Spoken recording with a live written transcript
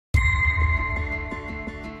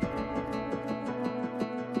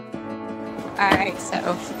All right,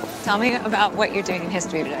 so tell me about what you're doing in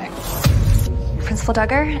history today. Principal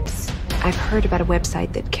Duggar, I've heard about a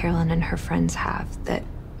website that Carolyn and her friends have that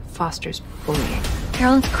fosters bullying.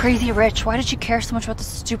 Carolyn's crazy rich. Why did she care so much about this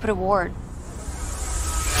stupid award?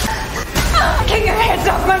 Get your hands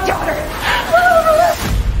off my daughter!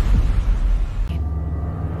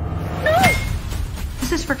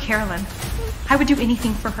 This is for Carolyn. I would do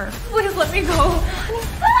anything for her. Please let me go.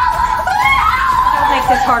 Don't make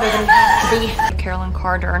this harder than it has to be. Carolyn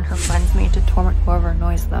Carter and her friends made to torment whoever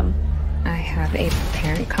annoys them. I have a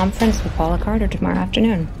parent conference with Paula Carter tomorrow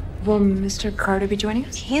afternoon. Will Mr. Carter be joining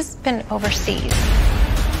us? He's been overseas.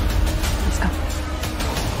 Let's go.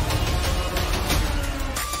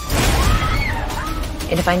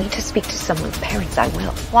 And if I need to speak to someone's parents, I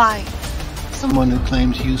will. Why? Someone who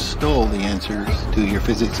claims you stole the answers to your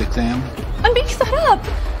physics exam. I'm being set up.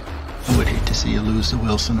 I would hate to see you lose the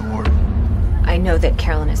Wilson Award. I know that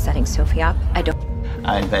Carolyn is setting Sophie up.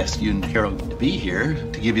 I've asked you and Carol to be here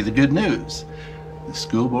to give you the good news. The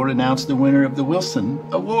school board announced the winner of the Wilson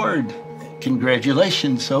Award.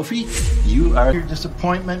 Congratulations, Sophie. You are your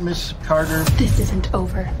disappointment, Miss Carter. This isn't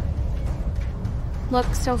over.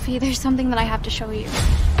 Look, Sophie, there's something that I have to show you.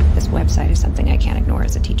 This website is something I can't ignore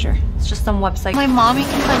as a teacher. It's just some website. My mommy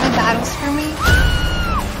can fight my battles for me.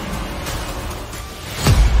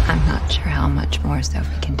 I'm not sure how much more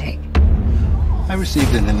Sophie can take. I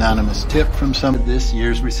received an anonymous tip from some of this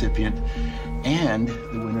year's recipient and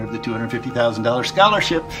the winner of the $250,000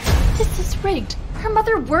 scholarship. This is rigged. Her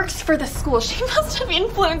mother works for the school. She must have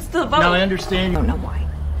influenced the vote. Now I understand. I don't know why.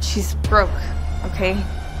 She's broke, okay?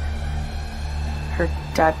 Her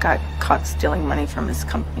dad got caught stealing money from his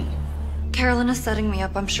company. Carolyn is setting me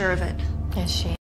up, I'm sure of it. Is she?